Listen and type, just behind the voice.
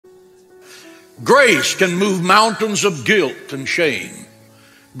Grace can move mountains of guilt and shame.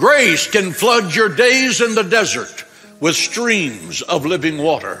 Grace can flood your days in the desert with streams of living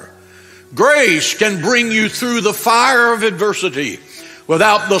water. Grace can bring you through the fire of adversity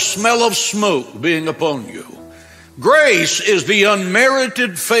without the smell of smoke being upon you. Grace is the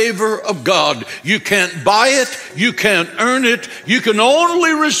unmerited favor of God. You can't buy it. You can't earn it. You can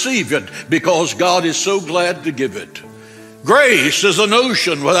only receive it because God is so glad to give it. Grace is an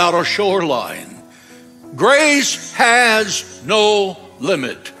ocean without a shoreline. Grace has no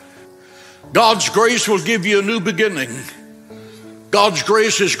limit. God's grace will give you a new beginning. God's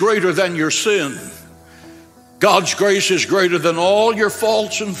grace is greater than your sin. God's grace is greater than all your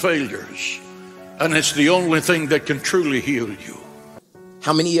faults and failures. And it's the only thing that can truly heal you.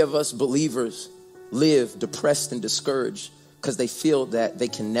 How many of us believers live depressed and discouraged because they feel that they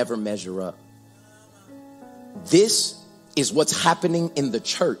can never measure up? This is what's happening in the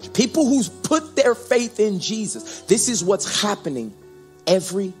church. People who put their faith in Jesus, this is what's happening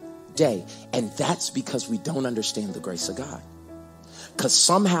every day. And that's because we don't understand the grace of God. Because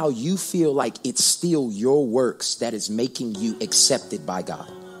somehow you feel like it's still your works that is making you accepted by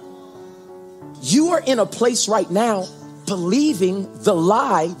God. You are in a place right now believing the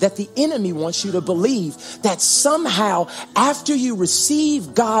lie that the enemy wants you to believe, that somehow after you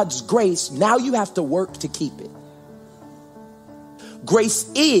receive God's grace, now you have to work to keep it.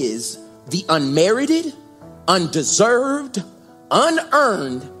 Grace is the unmerited, undeserved,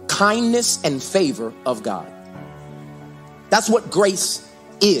 unearned kindness and favor of God. That's what grace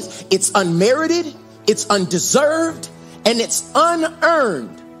is. It's unmerited, it's undeserved, and it's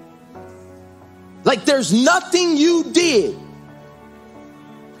unearned. Like there's nothing you did.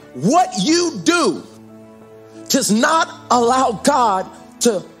 What you do does not allow God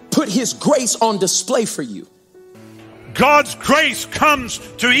to put his grace on display for you. God's grace comes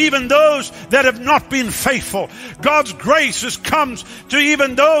to even those that have not been faithful. God's grace comes to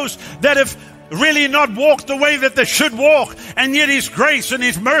even those that have really not walked the way that they should walk. And yet his grace and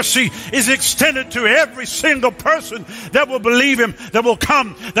his mercy is extended to every single person that will believe him, that will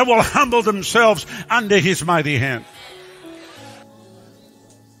come, that will humble themselves under his mighty hand.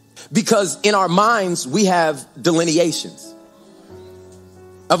 Because in our minds, we have delineations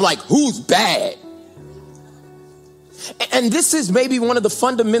of like, who's bad? And this is maybe one of the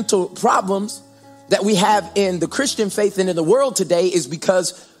fundamental problems that we have in the Christian faith and in the world today, is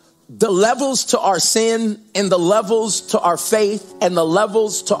because the levels to our sin and the levels to our faith and the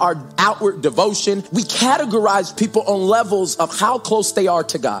levels to our outward devotion, we categorize people on levels of how close they are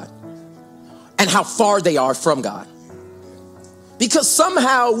to God and how far they are from God. Because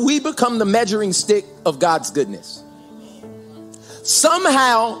somehow we become the measuring stick of God's goodness.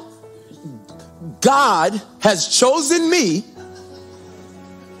 Somehow God has chosen me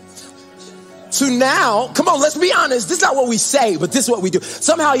to now, come on, let's be honest. This is not what we say, but this is what we do.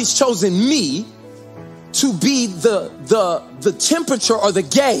 Somehow he's chosen me to be the temperature or the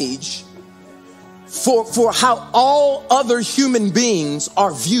gauge for how all other human beings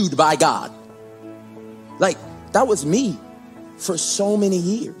are viewed by God. Like, that was me for so many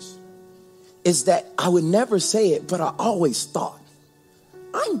years. Is that I would never say it, but I always thought,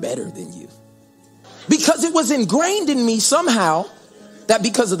 I'm better than you. Because it was ingrained in me somehow that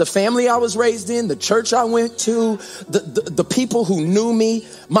because of the family I was raised in, the church I went to, the people who knew me,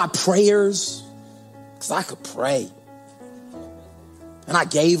 my prayers, because I could pray. And I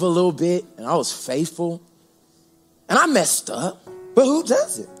gave a little bit and I was faithful. And I messed up, but who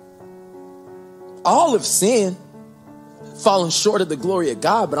doesn't? All have sinned, fallen short of the glory of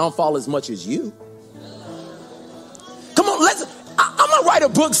God, but I don't fall as much as you. Come on, I'm gonna write a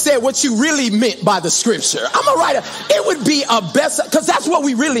book said what you really meant by the scripture. It would be a best, because that's what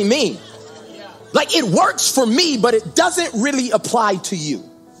we really mean. Like, it works for me, but it doesn't really apply to you.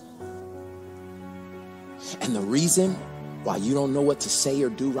 And the reason why you don't know what to say or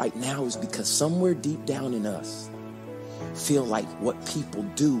do right now is because somewhere deep down in us feel like what people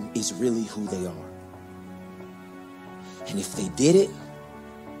do is really who they are. And if they did it,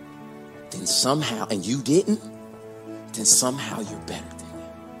 then somehow, and you didn't, then somehow you're better than them.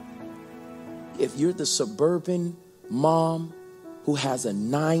 If you're the suburban mom who has a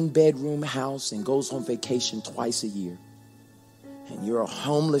 9-bedroom house and goes on vacation twice a year, and you're a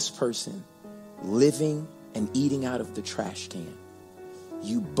homeless person living and eating out of the trash can,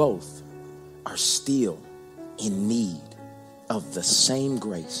 you both are still in need of the same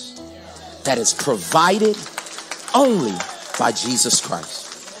grace that is provided only by Jesus Christ.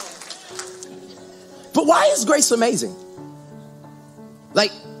 But why is grace amazing?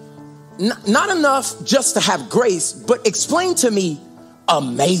 Like, not enough just to have grace, but explain to me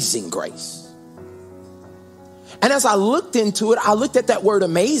amazing grace. And as I looked into it, I looked at that word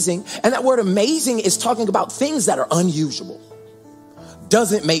amazing, and that word amazing is talking about things that are unusual.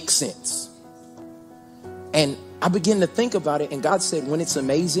 Doesn't make sense. And I began to think about it, and God said, when it's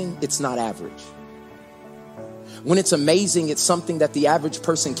amazing, it's not average. When it's amazing, it's something that the average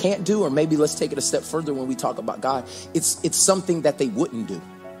person can't do, or maybe let's take it a step further when we talk about God. It's something that they wouldn't do.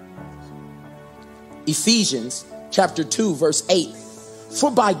 Ephesians chapter 2, verse 8.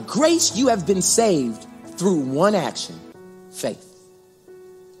 For by grace you have been saved through one action, faith.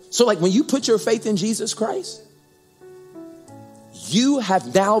 So like when you put your faith in Jesus Christ, you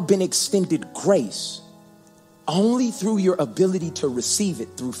have now been extended grace only through your ability to receive it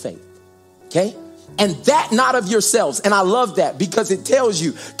through faith. Okay? And that not of yourselves. And I love that because it tells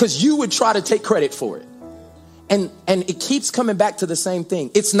you, because you would try to take credit for it. And it keeps coming back to the same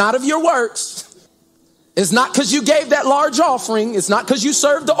thing. It's not of your works. It's not because you gave that large offering. It's not because you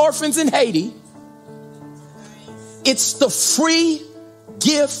served the orphans in Haiti. It's the free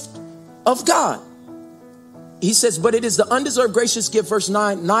gift of God. He says, but it is the undeserved gracious gift, verse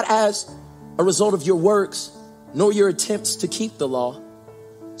 9, not as a result of your works, nor your attempts to keep the law,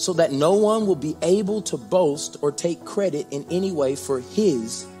 so that no one will be able to boast or take credit in any way for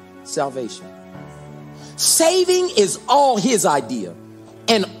his salvation. Saving is all his idea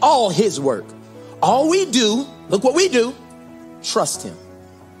and all his work. All we do, look what we do, trust him.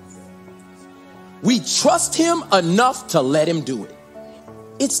 We trust him enough to let him do it.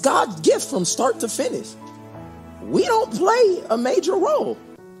 It's God's gift from start to finish. We don't play a major role.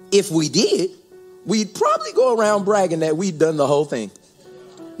 If we did, we'd probably go around bragging that we'd done the whole thing.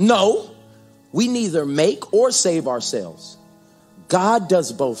 No, we neither make or save ourselves. God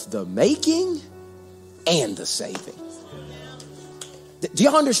does both the making and the saving. Do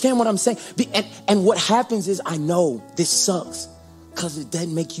y'all understand what I'm saying? And what happens is, I know this sucks because it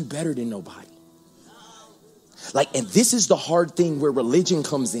doesn't make you better than nobody. Like, and this is the hard thing where religion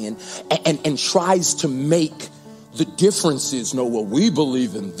comes in and tries to make the differences. No, well, we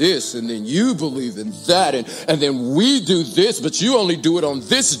believe in this, and then you believe in that, and then we do this, but you only do it on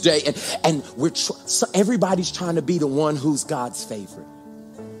this day. And so everybody's trying to be the one who's God's favorite.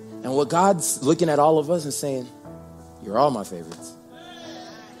 And what God's looking at all of us and saying, you're all my favorites.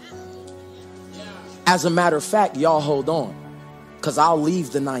 As a matter of fact, y'all hold on, because I'll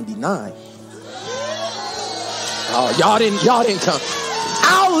leave the 99. Oh, y'all didn't come.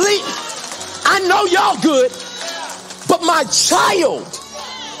 I'll leave. I know y'all good, but my child.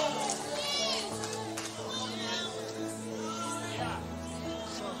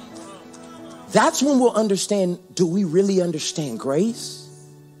 That's when we'll understand, do we really understand grace?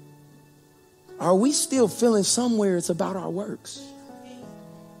 Are we still feeling somewhere it's about our works?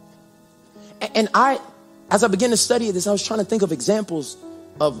 And as I began to study this, I was trying to think of examples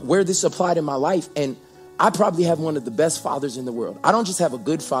of where this applied in my life. And I probably have one of the best fathers in the world. I don't just have a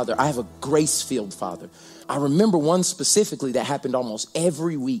good father. I have a grace-filled father. I remember one specifically that happened almost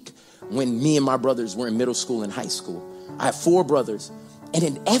every week when me and my brothers were in middle school and high school. I have 4 brothers. And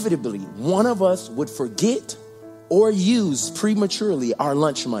inevitably, one of us would forget or use prematurely our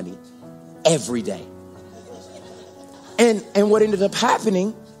lunch money every day. And what ended up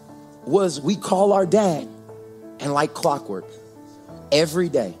happening was we call our dad, and like clockwork, every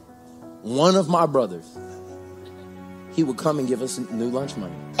day, one of my brothers, he would come and give us new lunch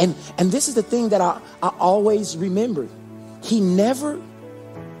money. And this is the thing that I always remember. He never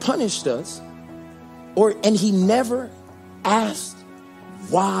punished us, and he never asked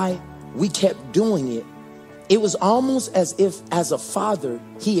why we kept doing it. It was almost as if, as a father,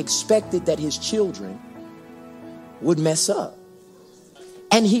 he expected that his children would mess up.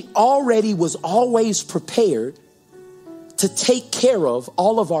 And he already was always prepared to take care of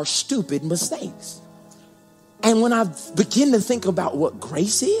all of our stupid mistakes. And when I begin to think about what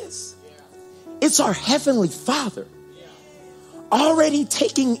grace is, it's our Heavenly Father already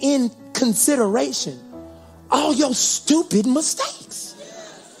taking in consideration all your stupid mistakes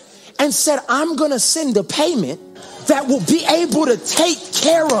and said, I'm going to send a payment that will be able to take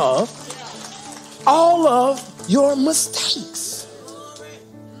care of all of your mistakes.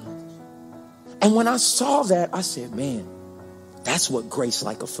 And when I saw that, I said, man, that's what grace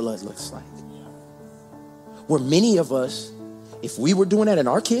like a flood looks like. Where many of us, if we were doing that and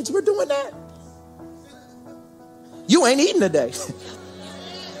our kids were doing that, you ain't eating today.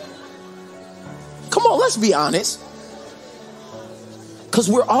 Come on, let's be honest. Because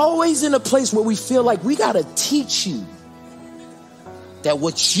we're always in a place where we feel like we got to teach you that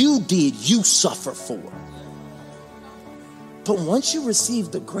what you did, you suffer for. But once you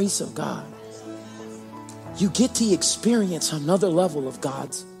receive the grace of God, you get to experience another level of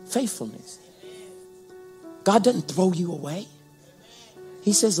God's faithfulness. God doesn't throw you away.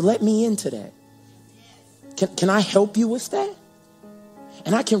 He says, let me into that. Can I help you with that?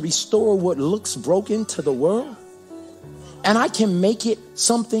 And I can restore what looks broken to the world. And I can make it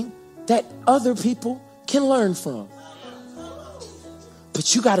something that other people can learn from.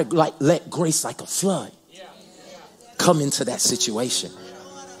 But you got to let grace like a flood come into that situation.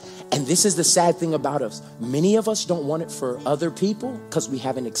 And this is the sad thing about us. Many of us don't want it for other people because we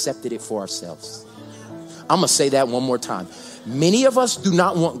haven't accepted it for ourselves. I'm going to say that one more time. Many of us do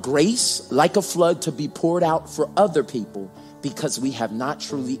not want grace like a flood to be poured out for other people because we have not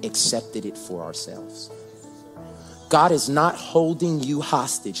truly accepted it for ourselves. God is not holding you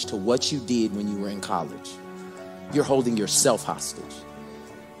hostage to what you did when you were in college. You're holding yourself hostage.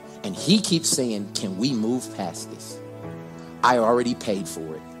 And he keeps saying, can we move past this? I already paid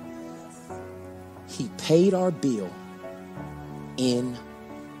for it. He paid our bill in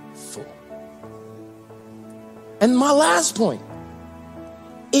full. And my last point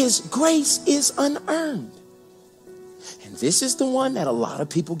is grace is unearned. And this is the one that a lot of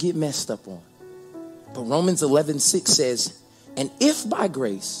people get messed up on. But Romans 11:6 says, and if by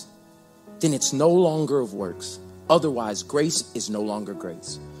grace, then it's no longer of works. Otherwise, grace is no longer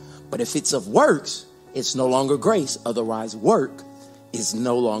grace. But if it's of works, it's no longer grace. Otherwise, work is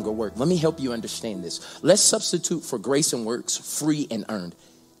no longer work. Let me help you understand this. Let's substitute for grace and works, free and earned.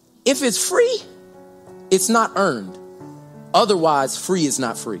 If it's free, it's not earned. Otherwise, free is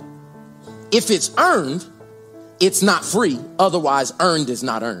not free. If it's earned, it's not free. Otherwise, earned is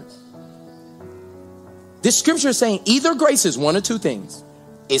not earned. This scripture is saying either grace is one of two things.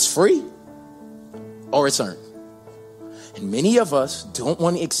 It's free or it's earned. And many of us don't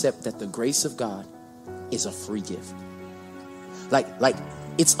want to accept that the grace of God is a free gift. Like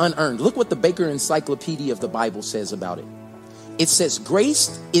it's unearned. Look what the Baker Encyclopedia of the Bible says about it. It says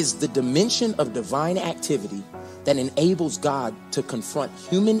grace is the dimension of divine activity that enables God to confront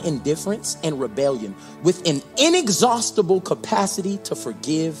human indifference and rebellion with an inexhaustible capacity to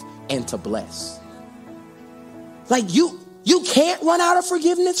forgive and to bless. Like you can't run out of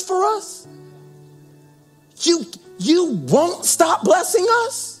forgiveness for us. You won't stop blessing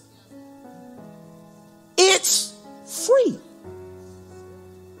us. It's free.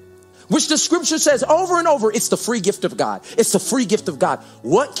 Which the scripture says over and over, it's the free gift of God. It's the free gift of God.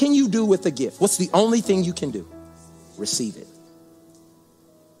 What can you do with the gift? What's the only thing you can do? Receive it.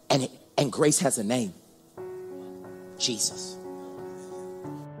 And grace has a name. Jesus.